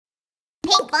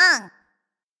Pinkfong.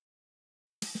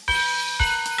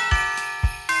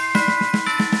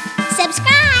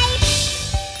 Subscribe.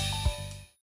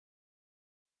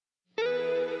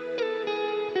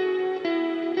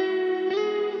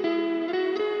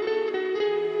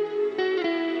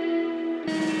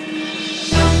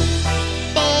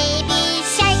 Baby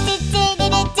shark do do do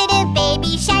do do do.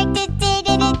 Baby shark do do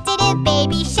do do do do.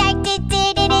 Baby shark do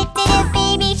do do do do do.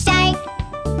 Baby shark.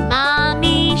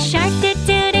 Mommy shark do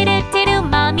do do do do do.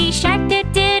 Mommy shark do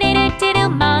do do do do do.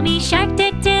 Mommy shark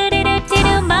do do do do do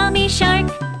do. Mommy shark.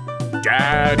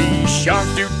 Daddy shark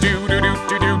do do do do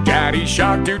do do. Daddy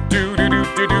shark do do do do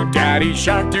do do. Daddy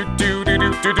shark do do do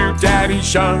do do do. Daddy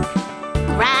shark.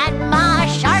 Grandma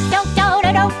shark do do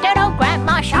do do do do.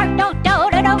 Grandma shark do do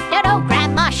do do do do.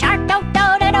 Grandma shark do do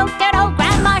do do do do.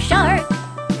 Grandma shark.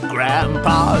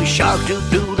 Grandpa shark do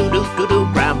do do do do do.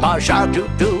 Grandpa shark do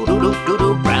do do do do do.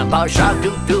 Grandpa shark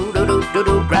do do do do do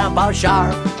do. Grandpa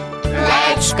shark.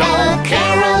 Let's go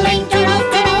caroling, doodle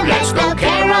doodle. Let's go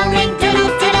caroling, doodle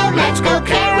doodle. Let's go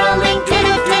caroling,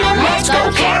 doodle doodle. Let's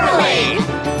go caroling.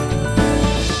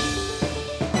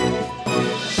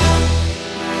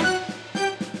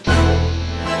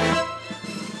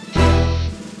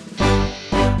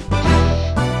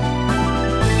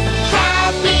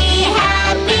 Happy,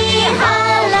 happy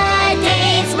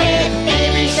holidays with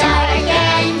Baby Shark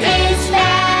and his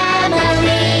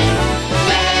family.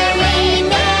 Merry,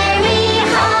 merry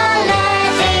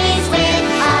holidays with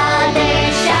other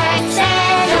sharks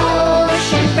and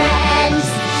ocean friends.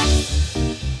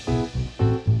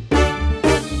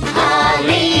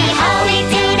 Holly, holly,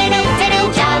 doo-doo-doo-doo-doo.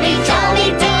 Jolly, jolly,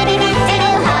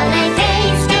 doo-doo-doo-doo-doo.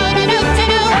 Holidays,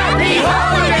 doo-doo-doo-doo-doo. Happy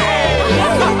holidays!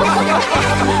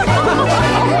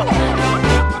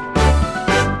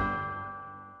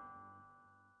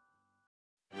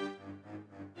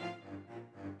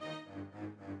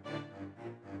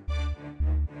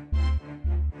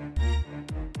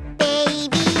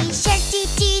 Baby shark doo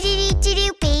doo doo doo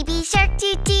doo. Baby shark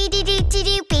doo doo doo doo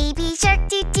doo. Baby shark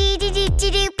doo doo doo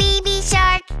doo doo. Baby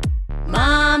shark.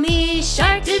 Mommy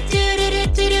shark do do do do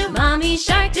do do. Mommy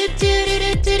shark do do do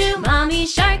do do do. Mommy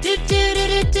shark do do do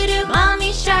do do do.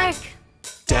 Mommy shark.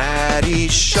 Daddy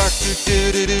shark do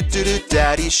do do do do do.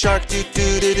 Daddy shark do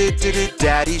do do do do do.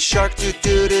 Daddy shark do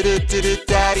do do do do do.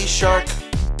 Daddy shark.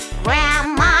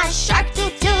 Grandma shark doo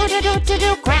doo doo doo doo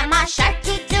doo. Grandma shark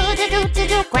doo doo doo doo doo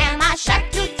doo. Grandma shark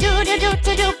doo doo doo doo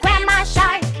doo doo. Grandma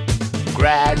shark.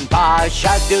 Grandpa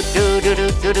shark do do do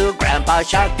do do do. Grandpa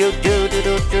shark do do do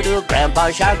do do do.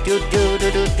 Grandpa shark do do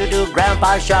do do do do.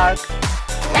 Grandpa shark.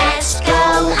 Let's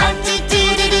go hunt doo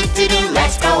doo doo doo doo doo.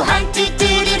 Let's go hunt doo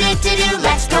doo doo doo doo doo.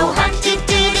 Let's go hunt doo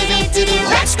doo doo doo doo doo.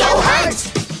 Let's go hunt.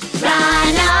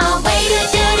 Run away doo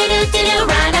doo doo doo doo doo.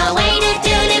 Run away doo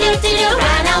doo doo doo doo doo.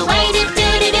 Run away doo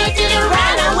doo doo doo doo doo.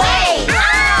 Run away.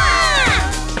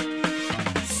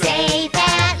 Safe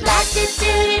at last doo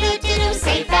doo doo doo doo.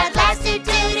 Safe at last doo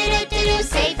doo doo doo doo.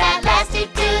 Safe at last doo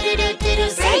doo doo doo doo doo.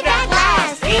 Safe at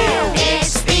last.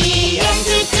 It's the end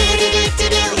doo doo doo doo doo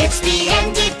doo. It's the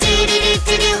end doo doo doo doo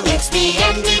doo doo. It's the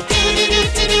end doo doo doo doo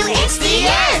doo doo. It's the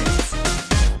end.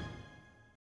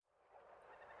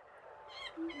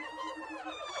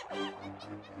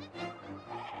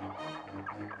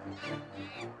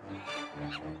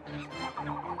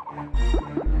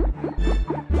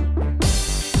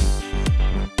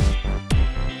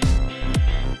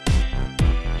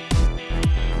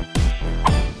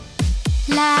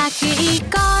 Là khi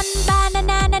con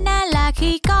banana nana. Là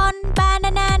khi con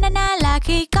banana nana. Là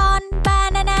khi con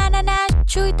banana nana.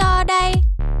 Chui to đây.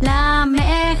 Là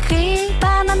mẹ khi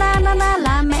banana nana.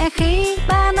 Là mẹ khi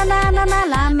banana nana.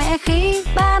 Là mẹ khi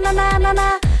banana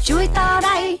nana. Chui to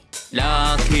đây.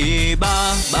 Là khi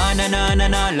ba banana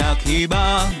nana. Là khi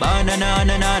ba banana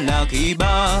nana. Là khi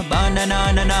ba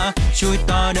banana nana. Chui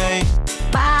to đây.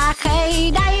 Bà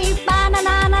khi đây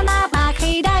banana nana. Bà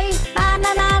khi đây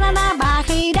banana nana. Bà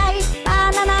khi đây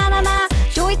banana nana.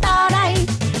 Chui to đây.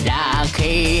 Là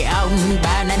khi ông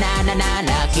banana nana.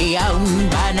 Là khi ông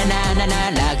banana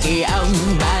nana. Là khi ông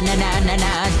banana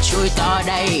nana. Chui to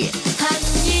đây. Thật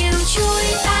nhiều chuối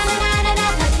banana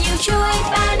nana. Thật nhiều chuối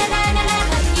banana nana.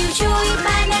 Thật nhiều chuối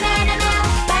banana nana.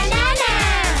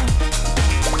 Banana.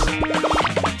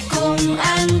 Cùng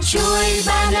ăn chuối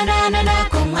banana nana.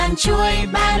 Cùng ăn chuối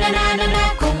banana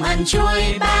nana. Cùng ăn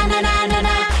chuối banana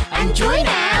nana. Ăn chuối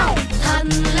nào. Thật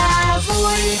là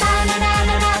vui banana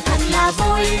nana. Thật là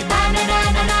vui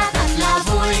banana nana. Thật là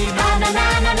vui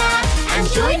banana nana. Ăn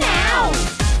chuối nào.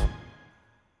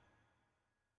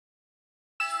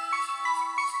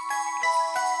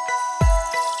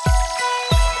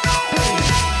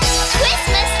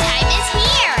 Twistmas time is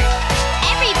here!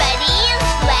 Everybody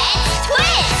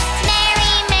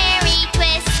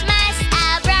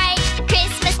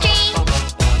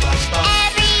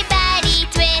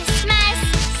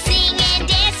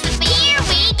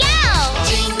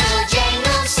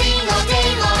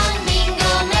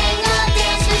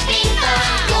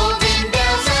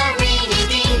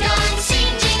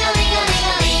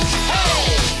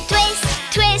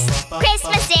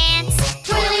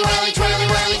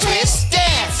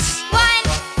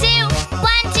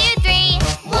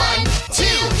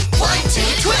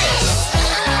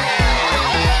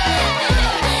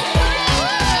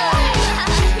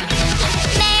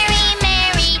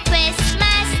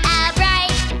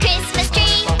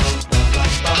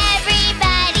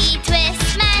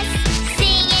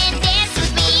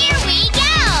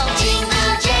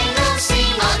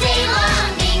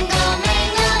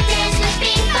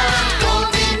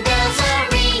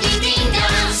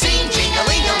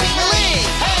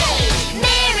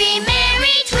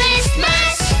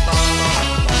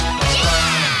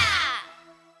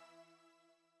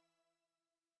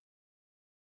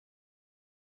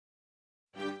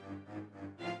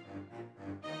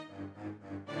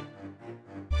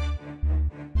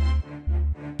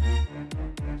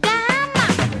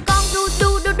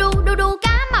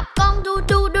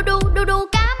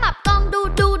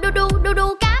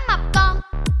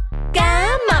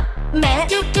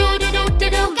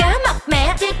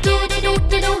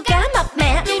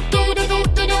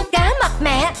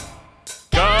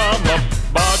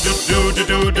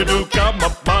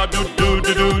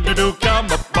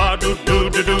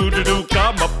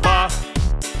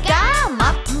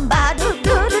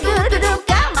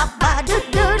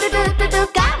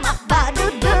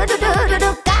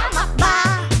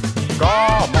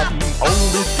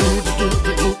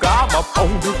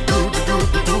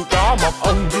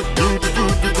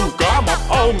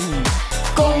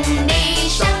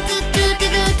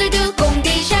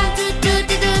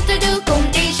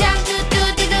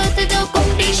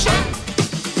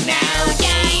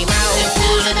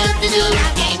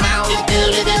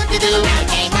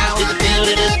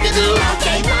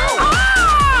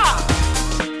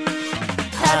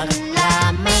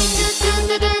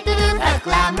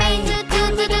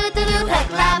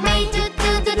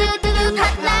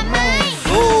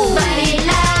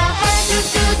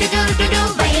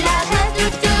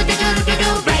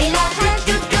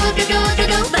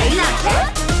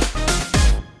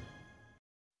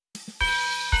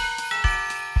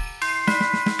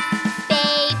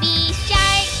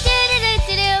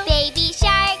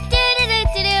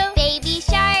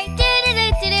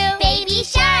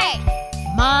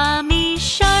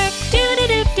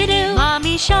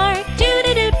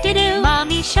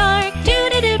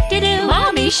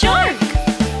Shark.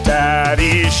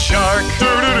 Daddy Shark,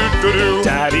 doo-doo-doo-doo-doo.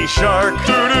 Daddy Shark,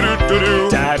 doo-doo-doo-doo-doo.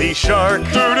 Daddy Shark,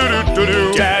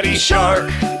 doo-doo-doo-doo-doo. Daddy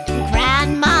Shark.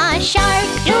 Grandma Shark,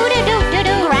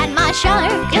 doo-doo-doo-doo-doo. Grandma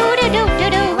Shark,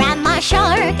 doo-doo-doo-doo-doo. Grandma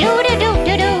Shark,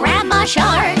 doo-doo-doo-doo-doo. Grandma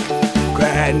Shark.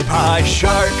 Grandpa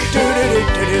Shark,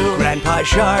 doo-doo-doo-doo-doo. Grandpa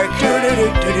Shark,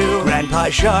 doo-doo-doo-doo-doo. Grandpa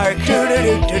Shark,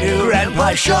 doo-doo-doo-doo-doo.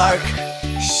 Grandpa Shark.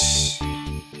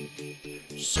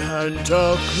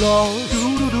 Santa Claus,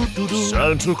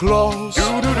 Santa Claus,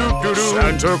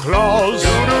 Santa Claus,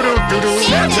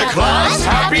 Santa Claus,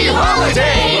 happy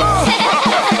holidays!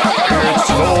 It's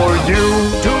for you,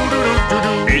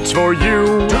 it's for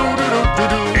you,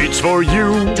 it's for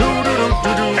you, and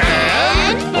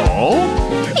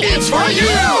It's for you!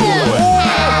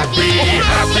 Happy,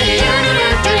 happy,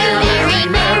 merry,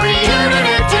 merry,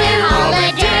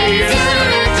 holidays!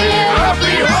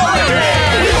 happy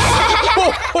holidays!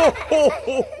 Ho, ho, ho,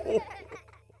 ho.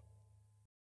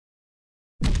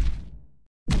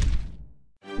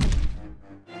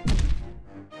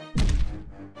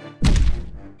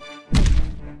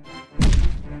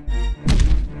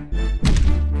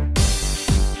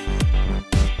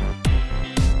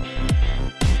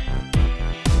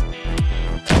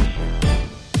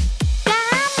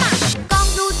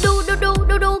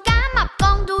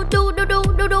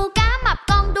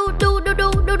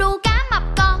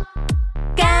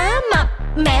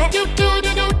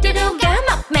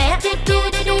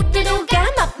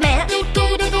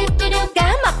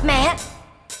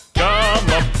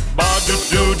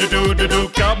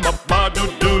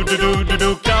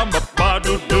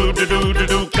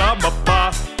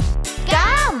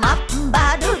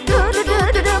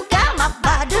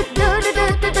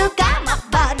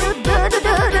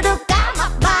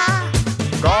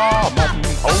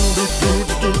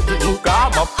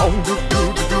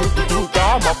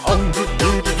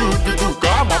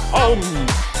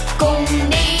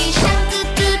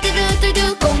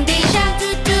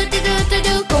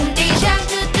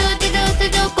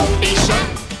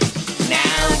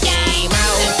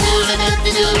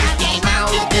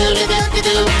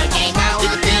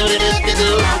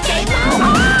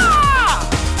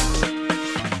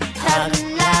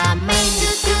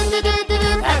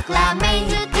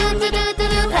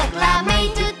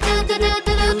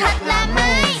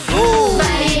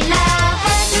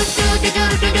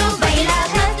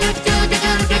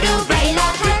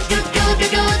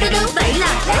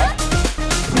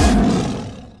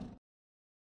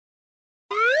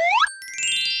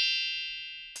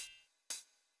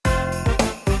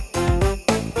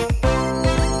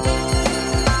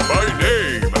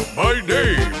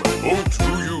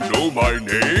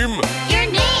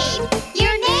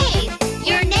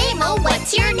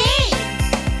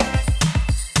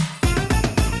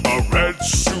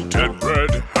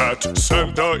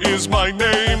 Santa is my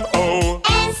name, oh.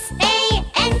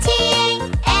 S-A-N-T-A,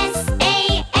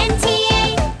 S-A-N-T-A,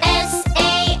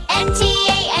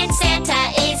 S-A-N-T-A, and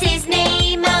Santa is his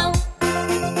name, oh.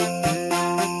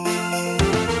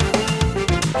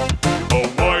 A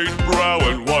white brow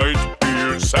and white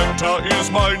beard, Santa is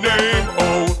my name,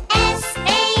 oh.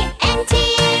 S-A-N-T-A,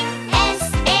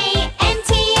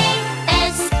 S-A-N-T-A,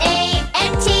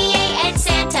 S-A-N-T-A, and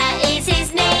Santa is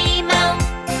his name, oh.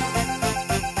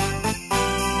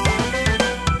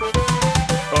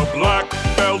 A black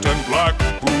belt and black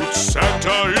boots,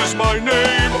 Santa is my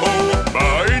name, oh.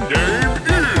 My name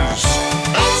is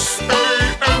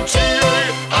S-A-N-T-A,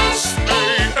 S-A-N-T-A,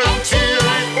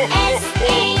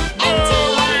 S-A-N-T-A,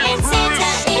 and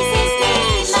Santa is his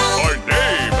name, oh.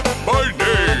 My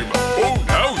name, oh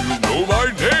now you know my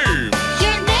name.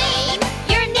 Your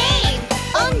name,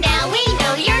 oh now we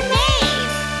know your name.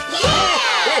 Yeah!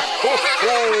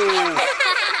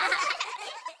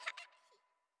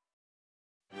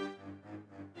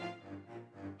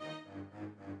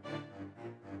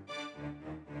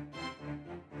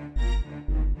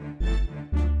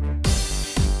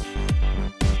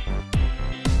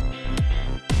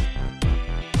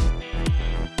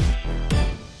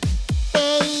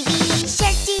 Baby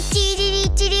shark doo doo doo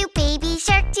doo doo, baby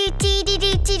shark doo doo doo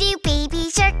doo doo, baby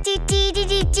shark doo doo doo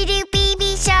doo doo,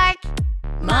 baby shark.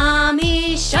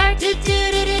 Mommy shark do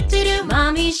do do do do do.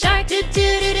 Mommy shark do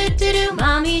do do do do do.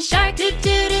 Mommy shark do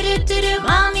do do do do do.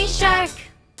 Mommy shark.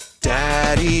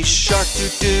 Daddy shark doo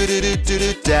doo doo doo doo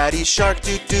doo. Daddy shark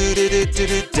doo doo doo doo doo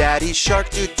doo. Daddy shark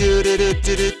doo doo doo doo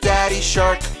doo doo. Daddy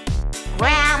shark.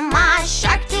 Grandma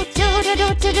shark doo doo doo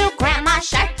doo doo doo. Grandma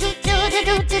shark doo doo doo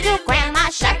doo doo doo. Grandma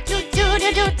shark doo doo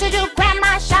doo doo doo doo.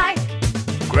 Grandma shark.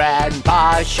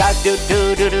 Grandpa shark doo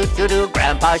doo doo doo doo doo.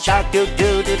 Grandpa shark doo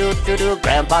doo doo doo doo doo.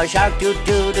 Grandpa shark doo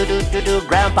doo doo doo doo doo.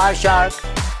 Grandpa shark.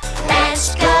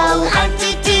 Let's go hunt, do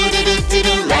do do do do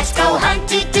do. Let's go hunt,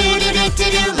 do do do do do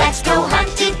do. Let's go hunt,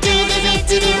 do do do do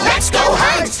do do. Let's go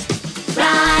hunt.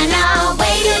 Run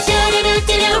away, do do do do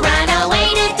do do. Run away,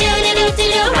 do do do do do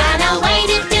do. Run away,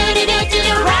 do do do do do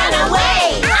do. Run away.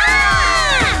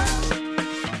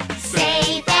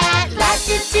 Safe at last,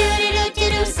 do do do do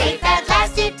do. Safe at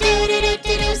last, do do do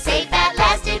do do. Safe at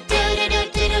last, do do do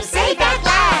do do. Safe at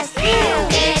last.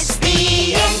 It's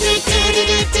the end, do do do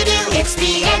do do. It's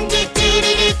the end, do do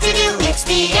do do do. It's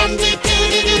the end, do do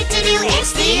do do do.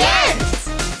 It's the end.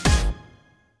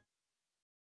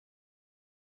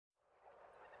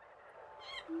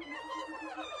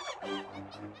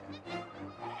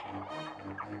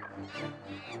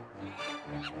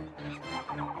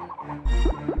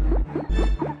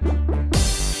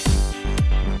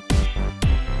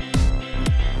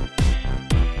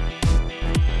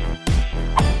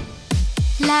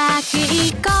 Là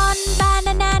khi con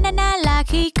banana nana, là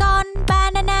khi con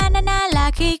banana nana,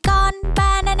 là khi con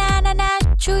banana nana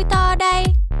chui to đây.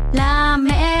 Là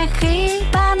mẹ khỉ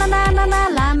banana nana,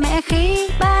 là mẹ khỉ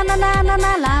banana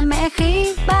nana, là mẹ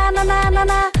khỉ banana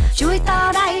nana chui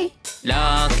to đây.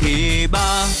 Là khi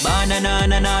ba banana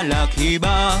nana, là khi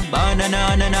ba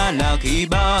banana nana, là khi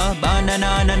ba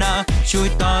banana nana chui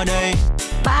to đây.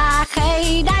 Bà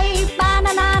khỉ đây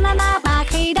banana nana, bà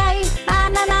khỉ đây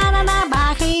banana nana,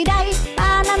 bà khỉ đây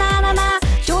banana nana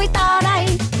chui to đây.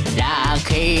 Là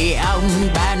khi ông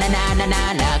banana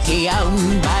nana, là khi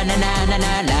ông banana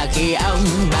nana, là khi ông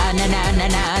banana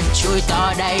nana chui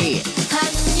to đây.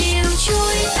 Thật nhiều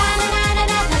chuối banana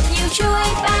nana, thật nhiều chuối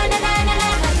banana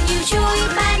nana, thật nhiều chuối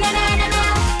banana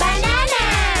nana, banana.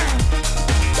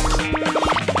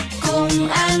 Cùng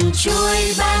ăn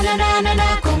chuối banana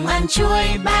nana, cùng ăn chuối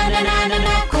banana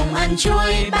nana, cùng ăn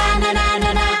chuối banana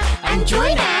nana, ăn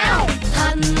chuối nào.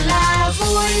 Thật là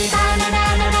vui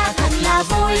banana nana, thật là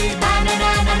vui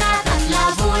banana nana, thật là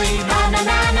vui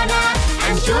banana nana,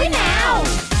 ăn chuối nào.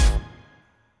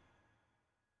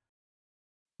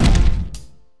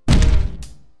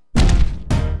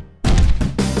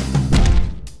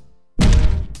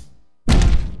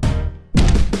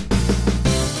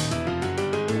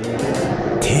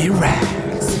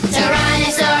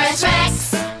 Tyrannosaurus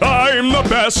Rex. I'm the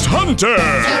best hunter.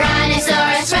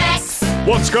 Tyrannosaurus Rex.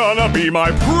 What's gonna be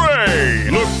my prey?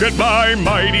 Look at my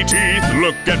mighty teeth,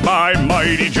 look at my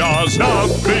mighty jaws.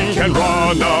 Nothing can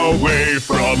run away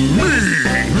from me.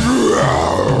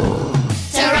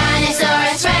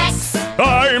 Tyrannosaurus Rex.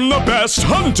 I'm the best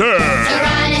hunter.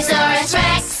 Tyrannosaurus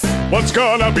Rex. What's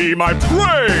gonna be my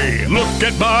prey? Look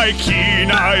at my keen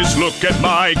eyes, look at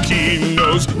my keen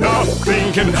nose.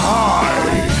 Nothing can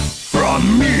hide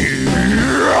from me.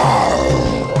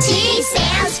 T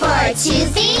stands for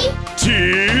toothy.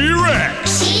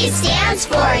 T-Rex. T stands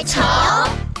for tall.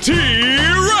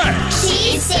 T-Rex.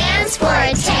 T stands for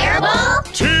terrible.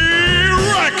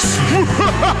 T-Rex.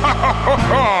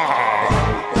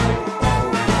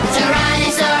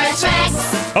 Tyrannosaurus Rex.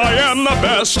 I am the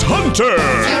best hunter.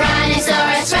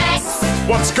 Tyrannosaurus Rex.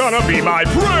 What's gonna be my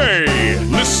prey?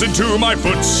 Listen to my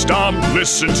foot stomp,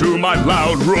 listen to my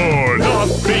loud roar.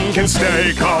 Nothing can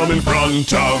stay calm in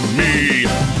front of me.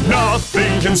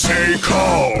 Nothing can stay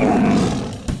calm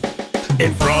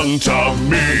in front of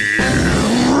me.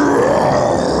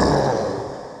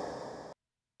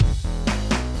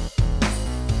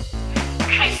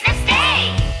 Christmas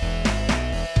Day.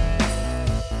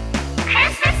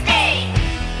 Christmas Day.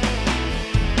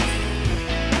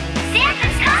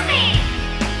 Santa's coming.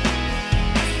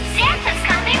 Santa's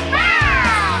coming.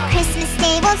 Wow. Christmas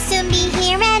Day will soon be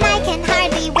here and I can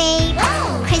hardly wait.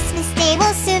 Christmas Day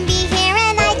will soon be here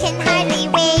and I can hardly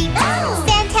wait.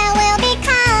 Santa will be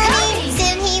coming,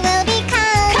 soon he will be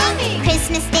coming.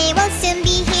 Christmas Day will soon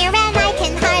be here and I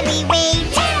can hardly wait.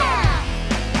 Yeah.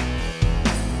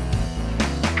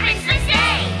 Christmas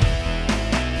Day.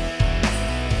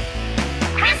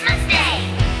 Christmas Day.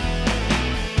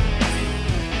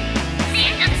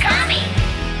 Santa's coming.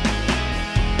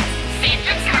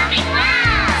 Santa's coming.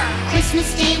 Wow. Christmas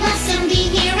Day will soon be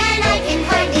here and I can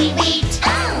hardly wait.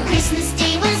 Christmas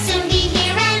Day will soon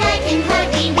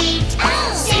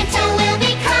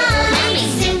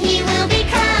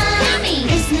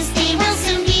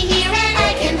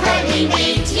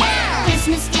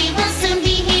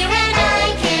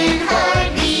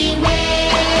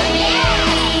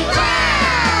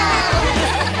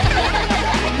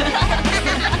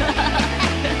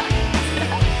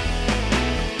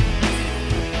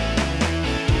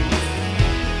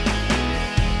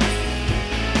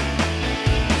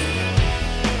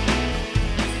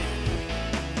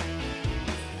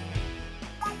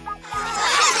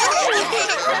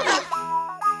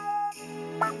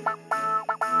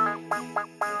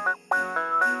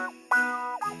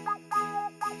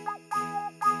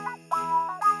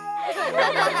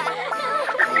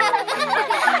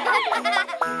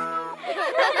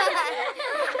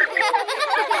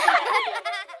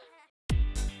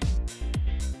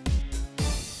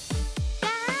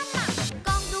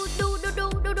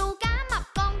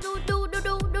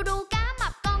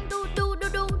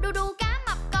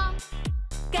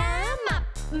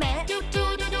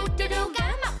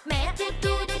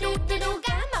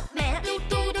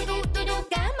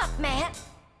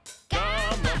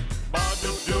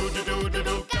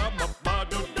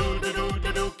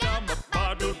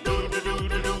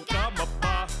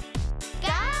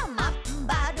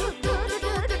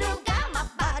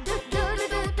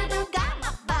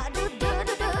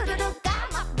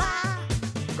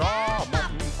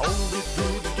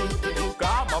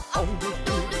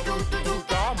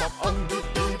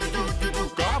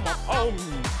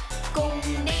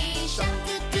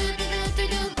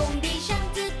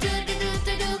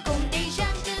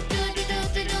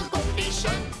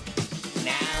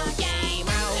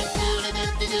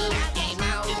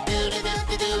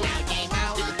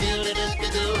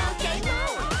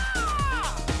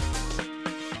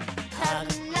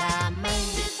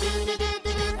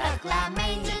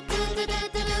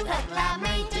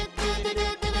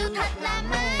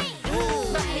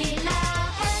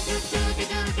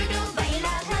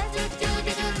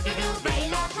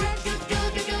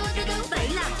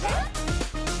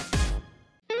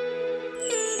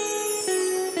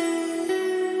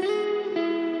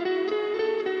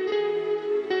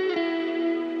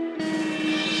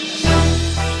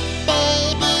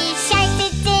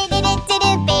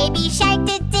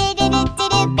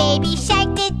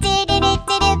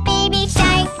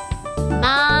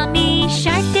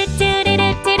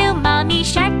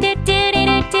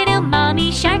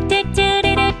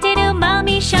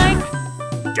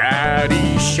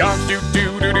Daddy shark do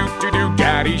do do do do do.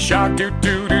 Daddy shark do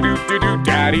do do do do do.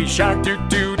 Daddy shark do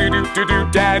do do do do do.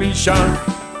 Daddy shark.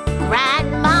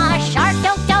 Grandma shark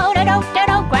do do do do do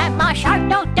do. Grandma shark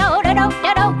do do do do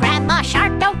do do. Grandma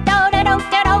shark do do do do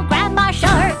do do. Grandma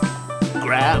shark.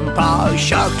 Grandpa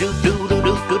shark do do do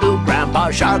do do do.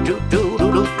 Grandpa shark do do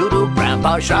do do do do.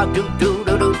 Grandpa shark do do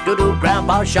do do do do.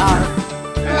 Grandpa shark.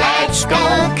 Let's go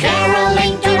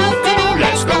caroling do do do do.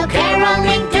 Let's go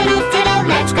caroling do do do do.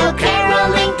 Let's go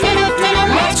caroling do do do do.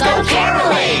 Let's go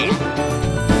caroling.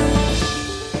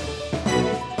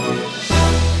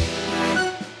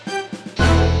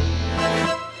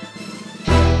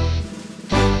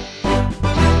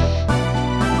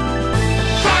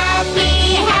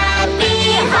 Happy, happy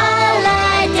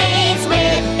holidays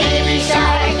with Baby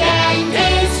Shark and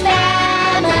his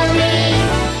family.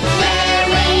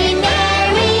 Merry,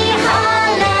 merry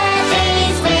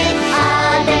holidays with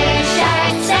other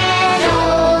sharks and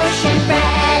ocean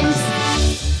friends.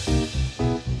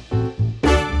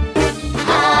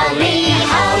 Holly,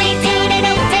 holly,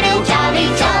 doo-doo-doo-doo-doo. Jolly,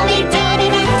 jolly,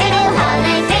 doo-doo-doo-doo-doo.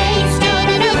 Holidays,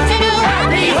 doo-doo-doo-doo-doo.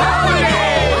 Happy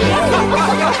holidays!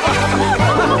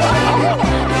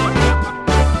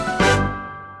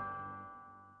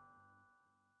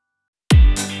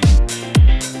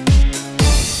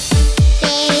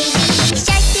 Baby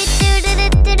shark do do do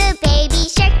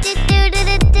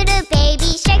do do do.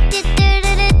 Baby shark do do do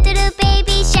do do do.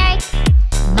 Baby shark.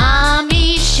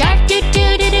 Mommy shark do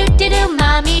do do do do do.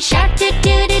 Mommy shark do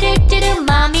do do do do do.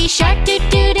 Mommy shark do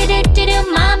do do do do do.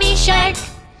 Mommy shark.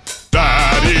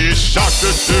 Daddy shark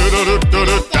do do do do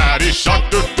do. Daddy shark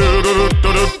do do do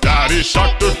do do. Daddy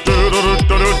shark do do do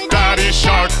do do. Daddy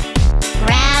shark.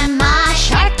 Grandma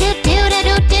shark do do do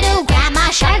do do do. Grandma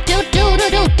shark do do do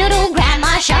do do do.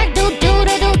 Grandma shark do do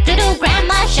do do do do.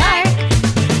 Grandma shark.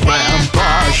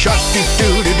 Grandpa shark do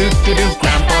do do do do do.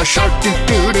 Grandpa shark do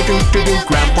do do do do do.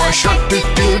 Grandpa shark do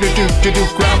do do do do do.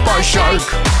 Grandpa shark.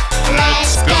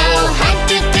 Let's go hunt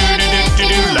do do do do do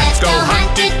do. Let's go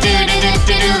hunt do do do do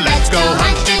do do. Let's go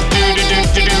hunt do do do do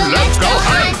do do. Let's go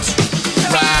hunt.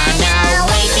 Run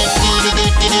away do do do do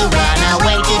do do. Run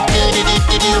away do do do do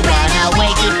do do. Run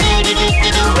away do do do do do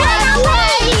do. Run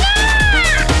away.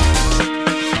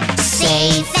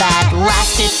 Safe at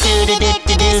last do do do do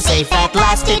do do. Safe at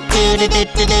last do do do do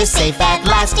do do. Safe at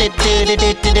last do do do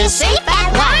do do do. Safe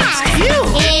at last.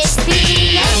 It's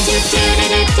the end do do do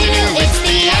do do do. It's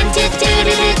the end do do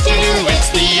do do do do. It's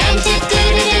the end do do do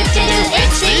do do do.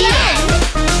 It's the end.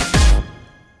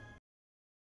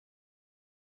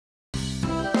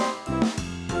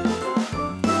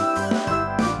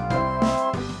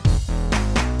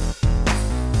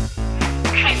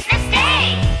 Christmas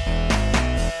Day.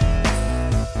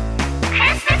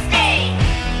 Christmas Day.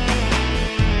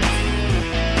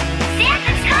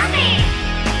 Santa's coming.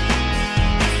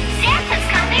 Santa's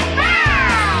coming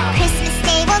now. Christmas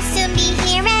Day will soon be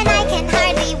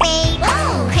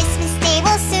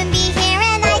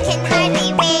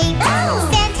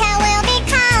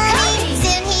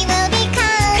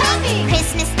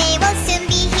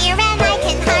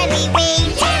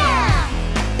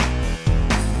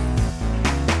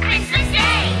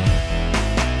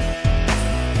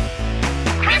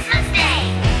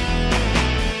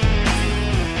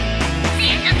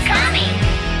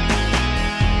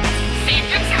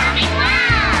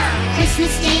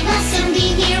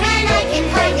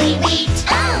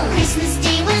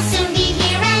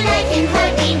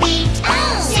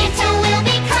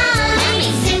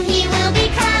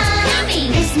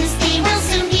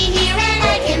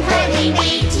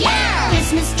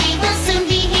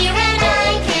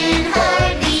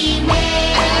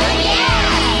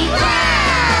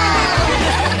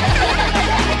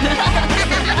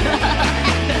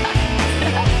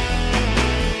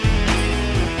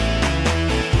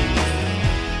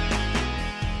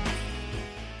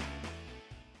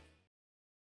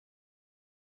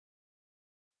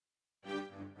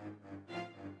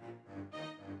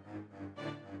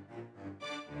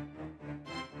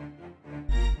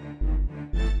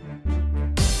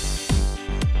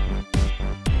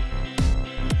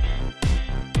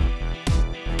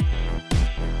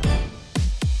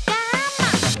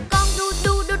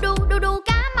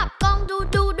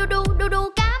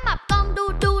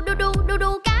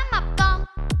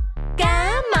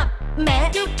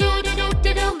mẹ.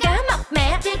 Cá mập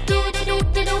mẹ.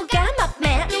 Cá mập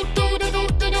mẹ.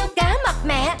 Cá mập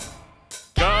mẹ.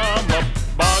 Cá mập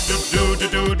ba do do do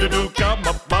do do do. Cá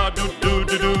mập ba do do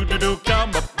do do do do. Cá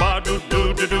mập ba do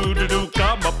do do do do do.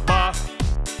 Cá mập ba.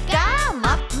 Cá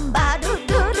mập ba đu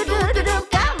đu đu đu đu đu.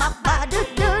 Cá mập ba đu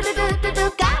đu đu đu đu đu.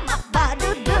 Cá mập ba đu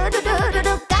đu đu đu đu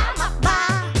đu. Cá mập ba.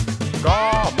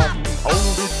 Cá mập ông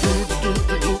do do do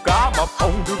do do. Cá mập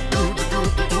ông do do do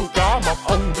do do. Cá mập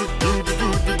ông do do do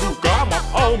do do. Cá mập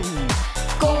ông.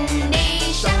 Cùng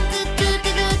đi sang tu tu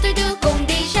tu tu tu tu. Cùng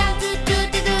đi sang tu tu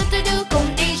tu tu tu tu.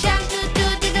 Cùng đi sang tu tu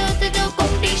tu tu tu tu.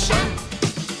 Cùng đi sang.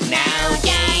 Nào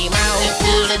chạy mau,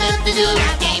 nào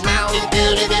chạy mau,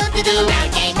 nào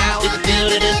chạy mau,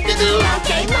 nào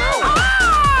chạy mau.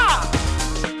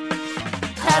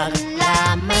 Thật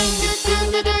là may,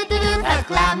 thật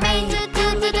là may,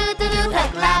 thật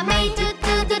là may,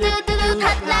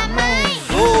 thật là may.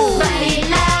 Vậy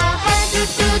là hết,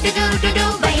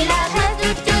 vậy là hết,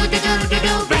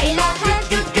 vậy là hết,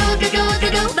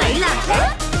 vậy là hết.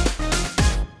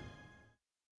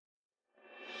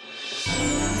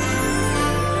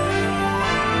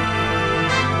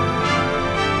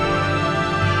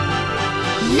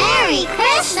 Merry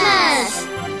Christmas!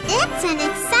 It's an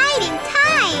exciting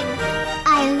time!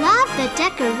 I love the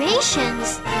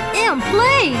decorations And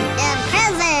play. and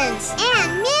presents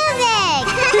and music!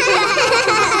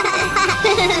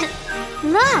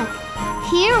 Look,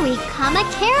 here we come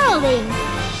a-caroling.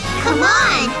 Come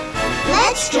on,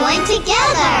 let's join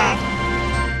together.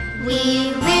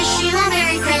 We wish you a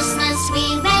Merry Christmas.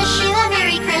 We wish you a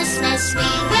Merry Christmas. We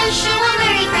wish you a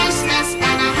Merry Christmas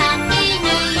and a Happy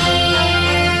New Year.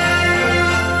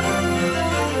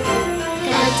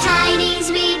 Good tidings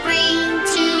we bring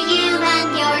to you and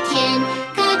your kin.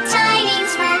 Good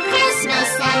tidings for Christmas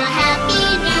and a Happy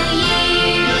New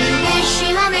Year. We wish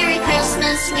you a Merry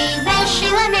Christmas. We wish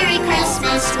you a Merry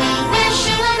Christmas. We wish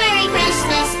you a Merry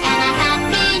Christmas and a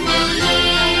Happy New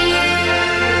Year.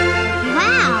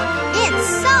 Wow, it's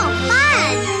so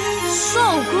fun! So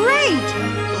great!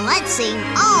 Let's sing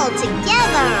all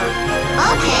together.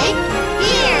 Okay,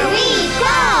 here we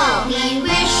go. We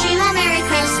wish you a Merry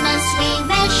Christmas. We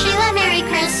wish you a Merry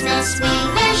Christmas. We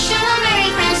wish you a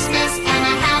Merry Christmas and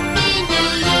a Happy New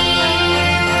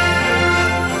Year.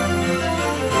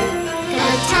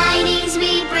 Good tidings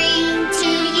we bring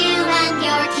to you and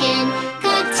your kin.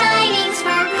 Good tidings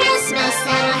for Christmas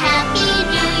and a Happy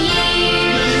New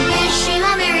Year. We wish you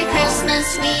a Merry Christmas.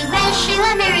 We wish you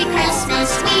a Merry Christmas.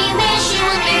 We wish you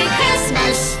a Merry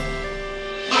Christmas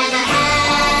and a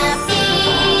Happy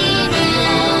New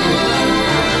Year.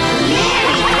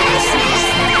 Merry Christmas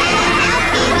and a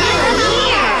Happy New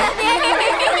Year!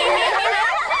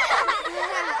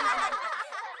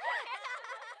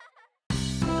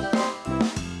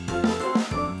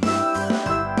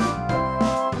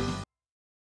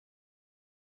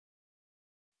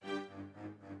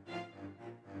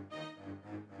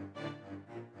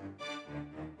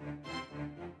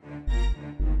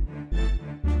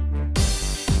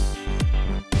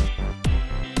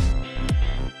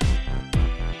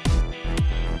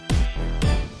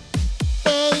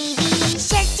 Baby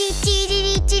shark doo doo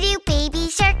doo doo doo. Baby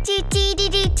shark doo doo doo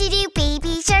doo doo.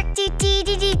 Baby shark doo doo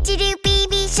doo doo doo.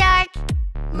 Baby shark.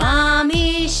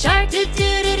 Mommy shark do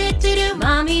do do do do do.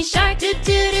 Mommy shark do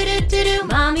do do do do do.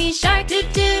 Mommy shark do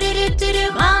do do do do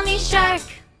do. Mommy shark.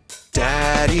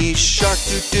 Daddy shark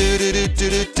do do do do do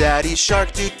do. Daddy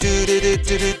shark do do do do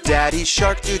do do. Daddy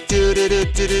shark do do do do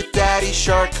do do. Daddy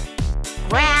shark.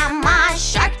 Grandma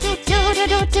shark doo doo doo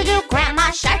doo doo doo.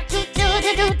 Grandma shark doo doo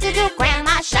doo doo doo doo.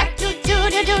 Grandma shark doo doo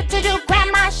doo doo doo doo.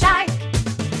 Grandma shark.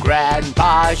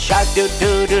 Grandpa shark do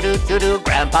do do do do do.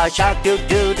 Grandpa shark do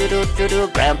do do do do do.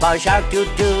 Grandpa shark do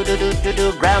do do do do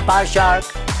do. Grandpa shark.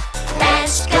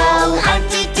 Let's go hunt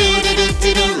do do do do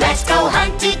do do. Let's go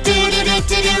hunt do do do do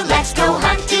do do. Let's go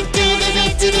hunt do do do do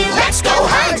do do. Let's go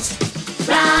hunt.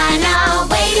 Run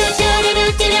away do do do do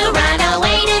do do. Run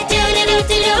away do do do do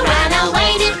do do. Run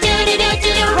away do do do do do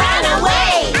do. Run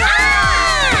away.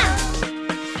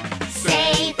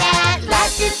 Safe at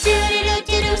last doo doo doo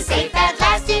doo doo. Safe at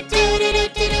last doo doo doo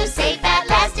doo doo. Safe at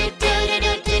last doo doo doo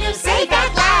doo doo doo. Safe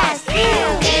at last.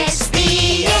 It's the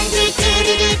end do do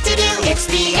do do do do. It's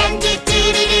the end do do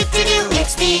do do do do.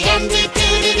 It's the end do do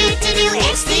do do do do.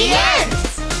 It's the end.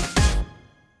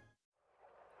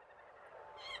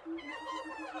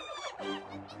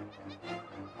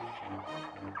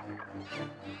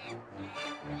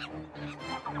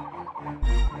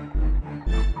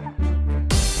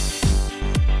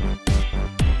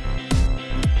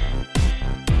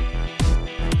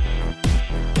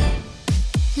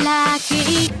 Là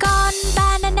khi con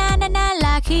banana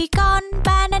là khi con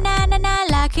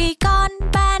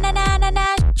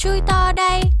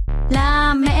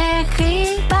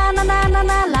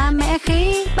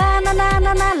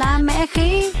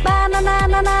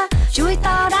banana, chuối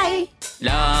to đây.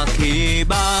 Là khi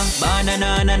ba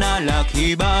banana nana, là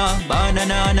khi ba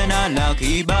banana nana, là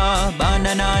khi ba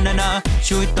banana nana,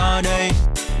 chuối to đây.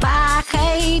 Ba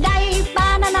khi đây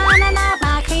banana nana,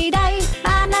 ba khi đây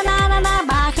banana nana,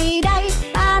 ba khi đây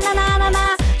banana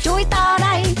nana, chuối to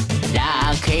đây.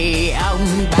 Là khi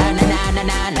ông banana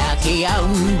nana, là khi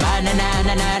ông banana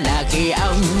nana, là khi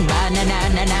ông banana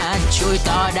nana, chuối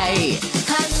to đây.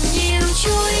 Thật nhiều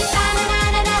chuối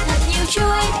banana nana, thật nhiều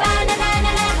chuối banana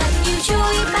nana, thật nhiều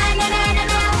chuối banana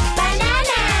nana,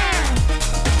 banana.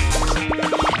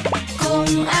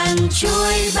 Cùng ăn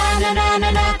chuối banana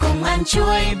nana, cùng ăn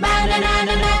chuối banana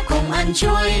nana, cùng ăn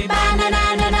chuối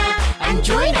banana nana, ăn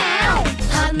chuối nào.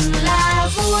 Thật là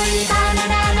vui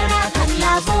banana nana, thật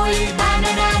là vui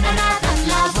banana nana, thật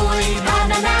là vui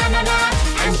banana nana,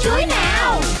 ăn chuối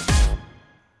nào.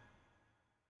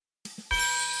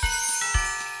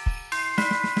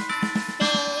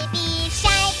 Baby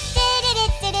shark,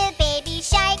 do-do-do-do-do, baby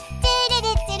shark,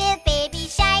 do-do-do-do-do, baby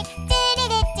shark,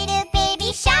 do-do-do-do-do,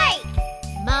 baby shark.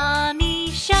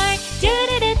 Mommy shark,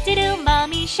 do-do-do-do-do,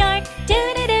 mommy shark,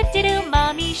 do-do-do-do-do,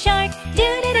 mommy shark,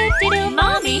 do-do-do-do-do,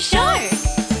 mommy shark.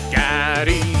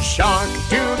 Daddy shark,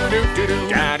 doo-doo-doo-doo-doo.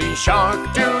 Daddy shark,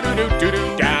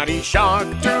 doo-doo-doo-doo-doo. Daddy shark,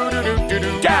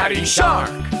 doo-doo-doo-doo-doo. Daddy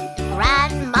shark.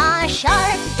 Grandma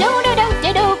shark,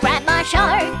 do-do-do-do-do, grandma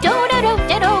shark,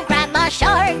 do-do-do-do-do, grandma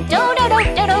shark,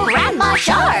 do-do-do-do-do, grandma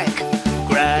shark.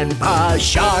 Grandpa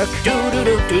shark,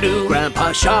 doo-doo-doo-doo-doo.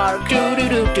 Grandpa shark,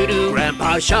 doo-doo-doo-doo-doo.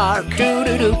 Grandpa shark,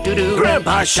 doo-doo-doo-doo-doo.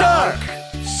 Grandpa shark.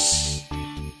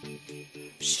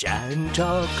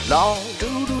 Santa Claus,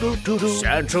 doo-doo-doo-doo-doo.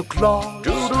 Santa Claus,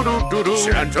 doo-doo-doo-doo-doo.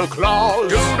 Santa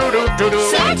Claus,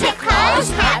 doo-doo-doo-doo-doo. Santa Claus,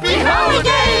 happy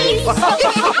holidays!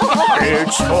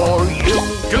 It's for you,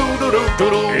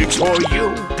 doo-doo-doo-doo-doo. It's for you,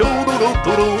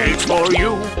 doo-doo-doo-doo-doo. It's for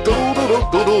you,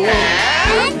 doo-doo-doo-doo-doo.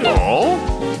 And Oh,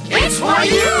 it's for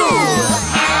you!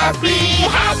 Happy,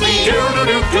 happy,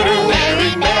 doo-doo-doo-doo-doo.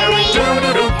 merry, merry,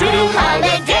 Doo-doo-doo-doo-doo.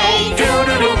 holidays!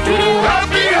 Doo-doo-doo-doo-doo.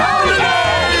 Happy holidays!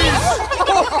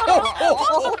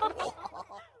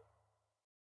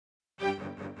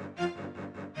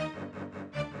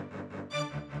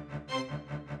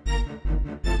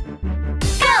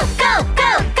 Go, go,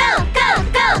 go, go, go,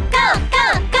 go, go,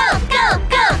 go, go, go,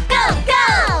 go, go, go!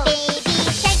 Baby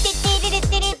shark,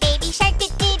 do-do-do-do-do, baby shark,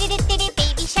 do-do-do-do-do,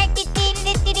 baby shark,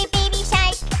 do-do-do-do-do, baby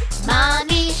shark.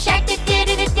 Mommy shark,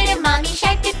 do-do-do-do-do, mommy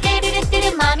shark,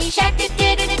 do-do-do-do-do, mommy shark,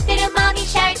 do-do-do-do-do, mommy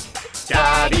shark.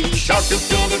 Daddy shark,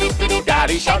 doo-doo-doo-doo-doo.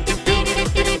 Daddy shark,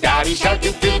 doo-doo-doo-doo-doo. Daddy shark,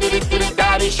 doo-doo-doo-doo-doo.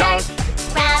 Daddy shark.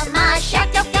 Grandma shark,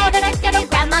 do-do-do-do-do,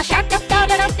 grandma shark,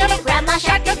 do-do-do-do-do, grandma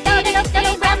shark,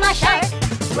 do-do-do-do-do, grandma shark.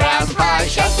 Grandpa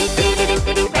shark,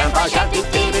 doo-doo-doo-doo-doo. Grandpa shark,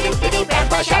 doo-doo-doo-doo-doo.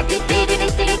 Grandpa shark,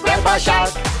 doo-doo-doo-doo-doo. Grandpa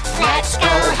shark. Let's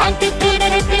go hunt,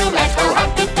 do-do-do-do-do, let's go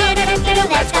hunt, do-do-do-do-do,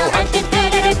 let's go hunt,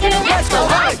 do-do-do-do-do, let's go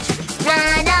hunt.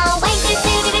 Run away,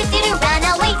 do-do-do-do-do, run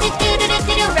away,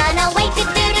 do-do-do-do-do, run away,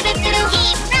 do-do-do-do-do,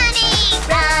 keep running.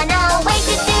 Run away,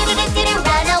 do-do-do-do-do,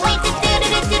 run away,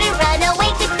 do-do-do-do-do, run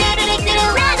away, do-do-do-do-do,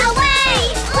 run away.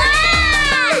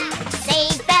 Wow!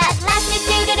 Save that last,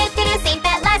 do-do-do-do-do, save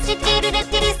that last,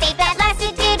 do-do-do-do-do, save that last,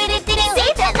 do-do-do-do-do,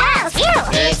 save that last.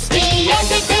 It's the end,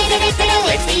 do-do-do-do-do,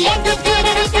 it's the end,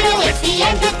 do-do-do-do-do, it's the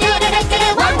end, do-do-do-do-do,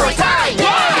 one more time.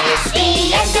 Yeah! It's the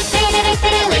end,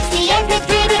 do-do-do-do-do, it's the end,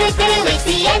 do-do-do-do-do, it's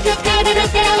the end,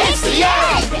 do-do-do-do-do, it's the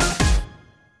end.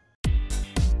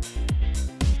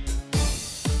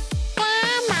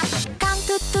 Cá mập con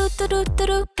tu tu tu tu tu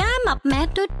tu, cá mập mẹ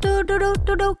tu tu tu tu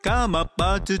tu tu. Cá mập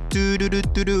ba tu tu du du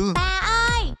du du. Bà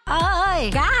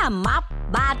ơi, cá mập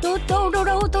bà tu tu tu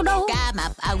tu tu tu. Cá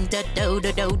mập ông tu tu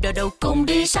du du du du. Cùng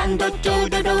đi săn tu tu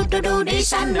tu tu tu tu, đi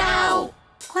săn nào.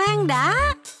 Khoan đã.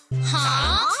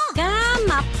 Hả? Cá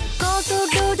mập cô tu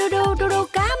tu tu tu tu tu,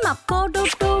 cá mập cô tu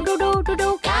tu tu tu tu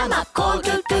tu, cá mập cô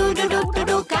tu tu tu tu tu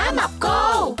tu, cá mập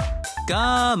cô.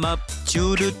 Cá mập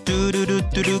chu du du du du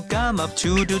du du. Cá mập chu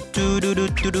du du du du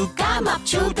du du. Cá mập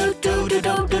chú tu tu tu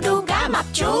tu tu tu, cá mập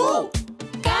chú.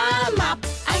 Cá mập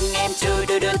anh em chú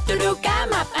tu tu tu tu, cá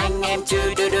mập anh em chú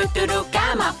tu tu tu tu,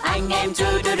 cá mập anh em chú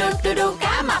tu tu tu tu,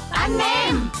 cá mập anh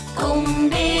em. Cùng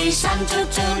đi săn tu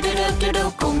tu tu tu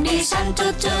tu, cùng đi săn tu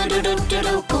tu tu tu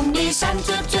tu, cùng đi săn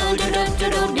tu tu tu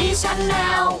tu tu, đi săn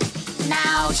nào.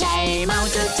 Nào chạy mau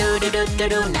tu tu tu tu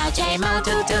tu, nào chạy mau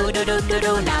tu tu tu tu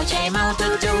tu, nào chạy mau tu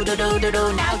tu tu tu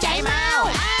tu, nào chạy mau.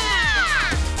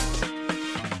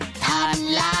 Thật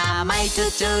là may tu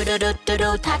tu tu tu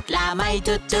tu, thật là may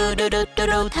tu tu tu tu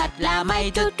tu, thật là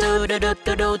may tu tu tu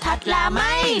tu tu, thật là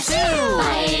may.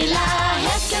 Vậy là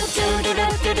hết tu tu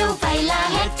tu tu, vậy là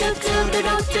hết tu tu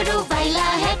tu tu, vậy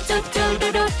là hết tu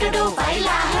tu tu tu, vậy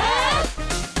là hết.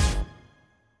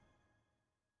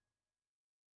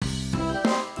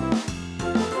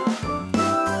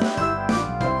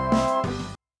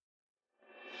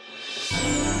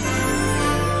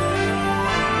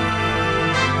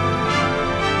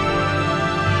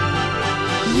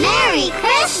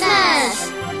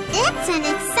 It's an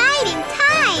exciting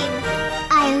time!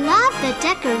 I love the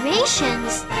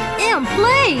decorations. And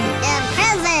play. And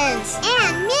presents.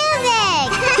 And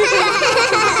music!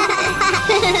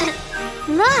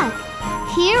 Look!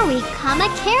 Here we come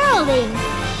a-caroling.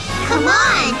 Come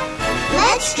on!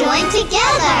 Let's join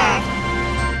together!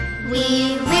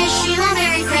 We wish you a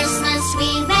Merry Christmas.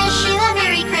 We wish you a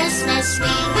Merry Christmas. We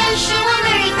wish you a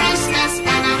Merry Christmas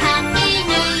and a Happy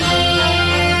New Year.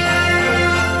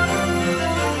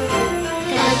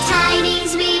 Good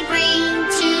tidings we bring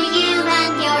to you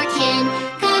and your kin.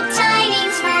 Good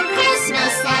tidings for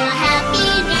Christmas and a Happy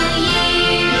New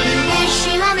Year. We wish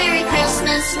you a Merry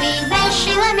Christmas. We wish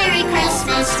you a Merry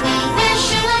Christmas. We wish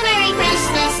you a Merry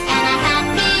Christmas and a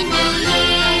Happy New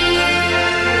Year.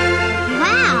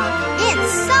 Wow!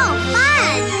 It's so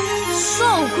fun!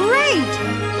 So great.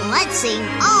 Let's sing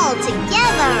all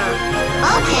together.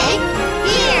 Okay,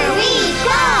 here we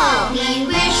go! We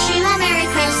wish you a Merry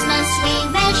Christmas. We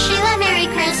wish you a Merry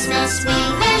Christmas. We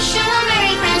wish you a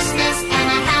Merry Christmas and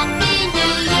a Happy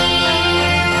New Year.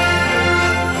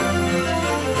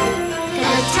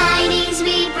 Good tidings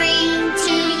we bring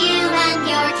to you and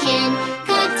your kin.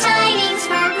 Good tidings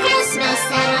for Christmas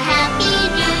and a Happy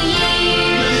New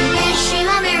Year. We wish you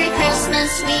a Merry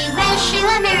Christmas. We wish you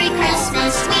a Merry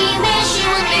Christmas. We wish you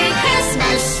a Merry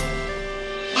Christmas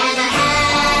and a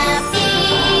Happy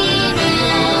New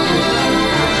Year.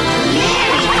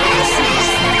 Merry Christmas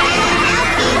and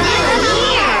Happy New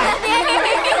Year!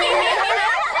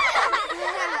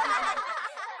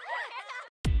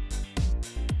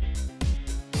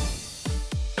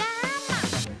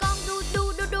 Con đu đu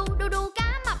đu đu đu đu cá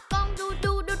mập con đu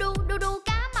đu đu đu đu đu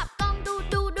cá mập con đu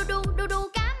đu đu đu đu đu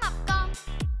cá mập con.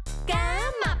 Cá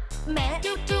mập mẹ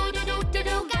đu đu đu đu đu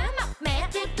đu cá mập mẹ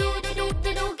đu đu đu đu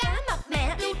đu đu cá mập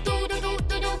mẹ đu đu đu đu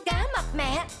đu đu cá mập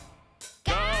mẹ.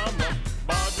 Cá mập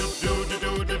ba đu đu đu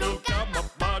đu đu đu cá mập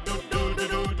ba đu đu đu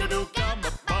đu đu đu cá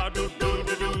mập ba đu đu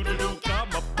đu đu đu đu cá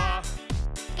mập ba.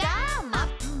 Cá mập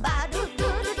bà đu đu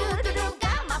đu đu đu đu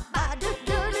cá mập bà đu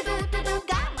đu đu đu đu đu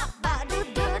cá mập bà đu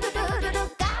đu đu đu đu đu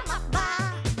cá mập bà.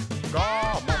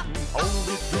 Cá mập ông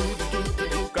đu đu đu đu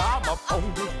đu cá mập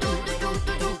ông đu đu đu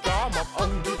đu đu cá mập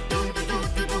ông đu đu đu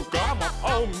đu đu cá mập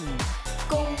ông.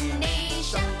 Cùng đi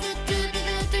sang tu tu du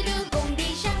du du du cùng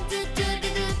đi sang tu tu du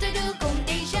du du du cùng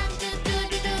đi sang tu tu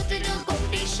du du du du cùng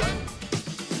đi sang.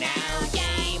 Nào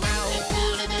chạy mau,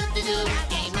 nào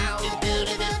chạy mau, nào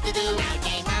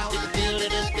chạy mau,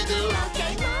 Nào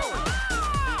chạy mau.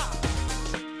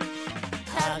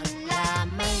 Thật là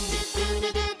may,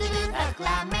 thật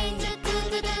là may,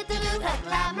 thật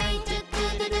là may,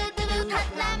 thật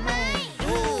là may.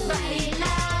 Vậy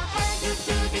là hết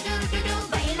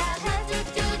vậy là hết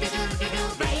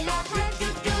vậy là hết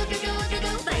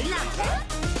vậy là hết.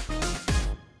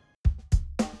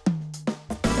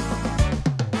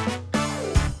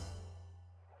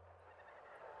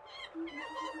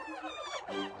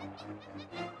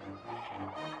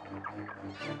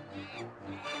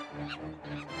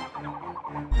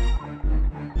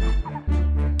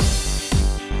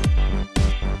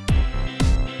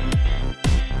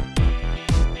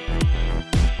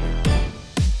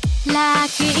 Là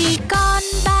khi con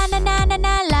banana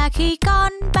nana là khi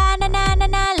con banana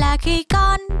nana là khi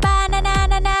con banana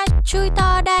nana chui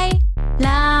to đây.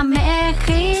 Là mẹ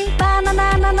khi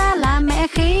banana nana là mẹ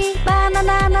khi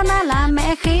banana nana là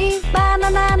mẹ khi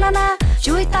banana nana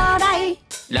chui to đây.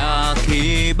 Là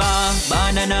khi ba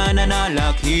banana nana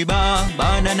là khi ba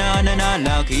banana nana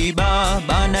là khi ba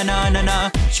banana nana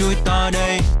chui to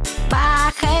đây.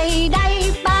 Bà khi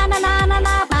đây banana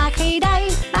nana bà khi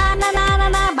đây banana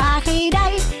nana bà khi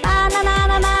đây banana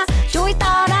nana chui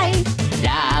to đây.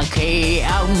 Là khi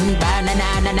ông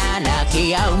banana nana là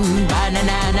khi ông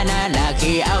banana nana là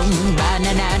khi ông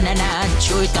banana nana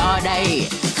chui to đây.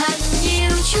 Thật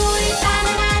nhiều chuối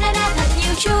banana nana thật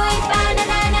nhiều chuối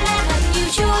banana nana thật nhiều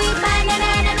chuối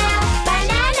banana nana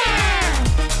banana.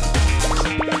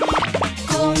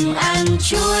 Cùng ăn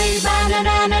chuối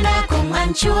banana nana cùng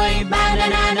ăn chuối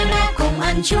banana nana cùng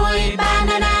ăn chuối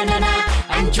banana nana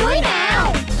ăn chuối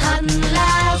nào. Thật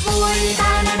là vui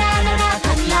banana nana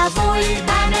thật là vui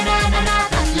banana nana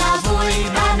thật là vui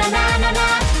banana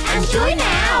nana ăn chuối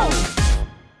nào.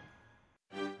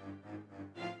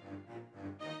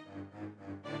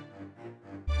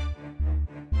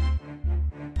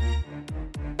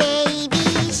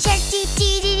 Baby shark doo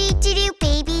doo doo doo doo,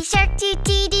 baby shark doo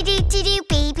doo doo doo doo,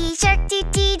 baby shark doo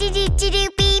doo doo doo doo,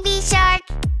 baby shark.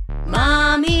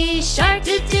 Mommy shark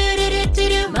doo doo doo doo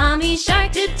doo, mommy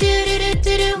shark doo doo doo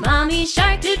doo doo, mommy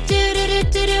shark doo doo doo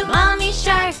doo doo, mommy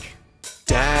shark.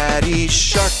 Dad Daddy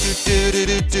shark do do do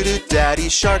do do do. Daddy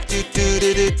shark do do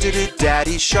do do do do.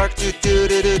 Daddy shark do do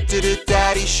do do do do.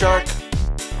 Daddy shark.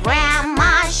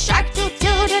 Grandma shark do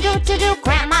do do do do do.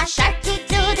 Grandma shark do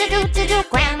do do do do do.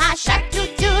 Grandma shark do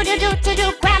do do do do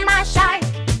do. Grandma shark.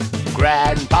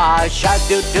 Grandpa shark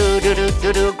do do do do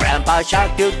do do. Grandpa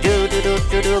shark do do do do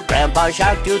do do. Grandpa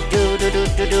shark do do do do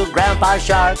do do. Grandpa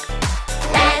shark.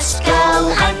 Let's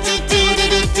go hunt do do do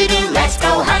do do do. Let's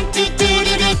go hunt do do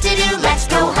do do do do. Let's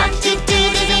go hunt do do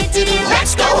do do do do.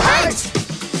 Let's go hunt.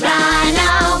 Run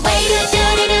away do do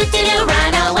do do do do.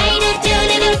 Run away do do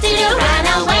do do do do. Run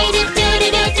away do do do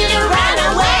do do do. Run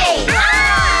away.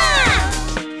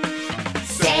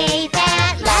 Save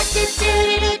at last do do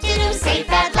do do do do. Save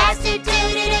at last do do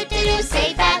do do do do.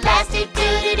 Save at last do do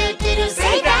do do do do.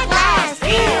 Save at last.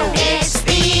 It's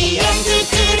the end do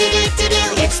do do do do do.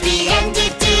 It's the end do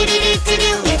do do do do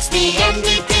do. It's the end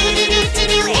do do do do do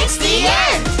do. It's the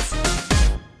end.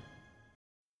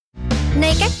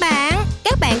 Này các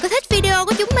bạn có thích video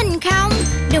của chúng mình không?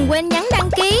 Đừng quên nhấn đăng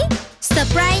ký,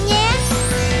 subscribe nhé.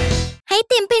 Hãy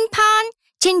tìm Pinkfong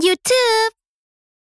trên YouTube.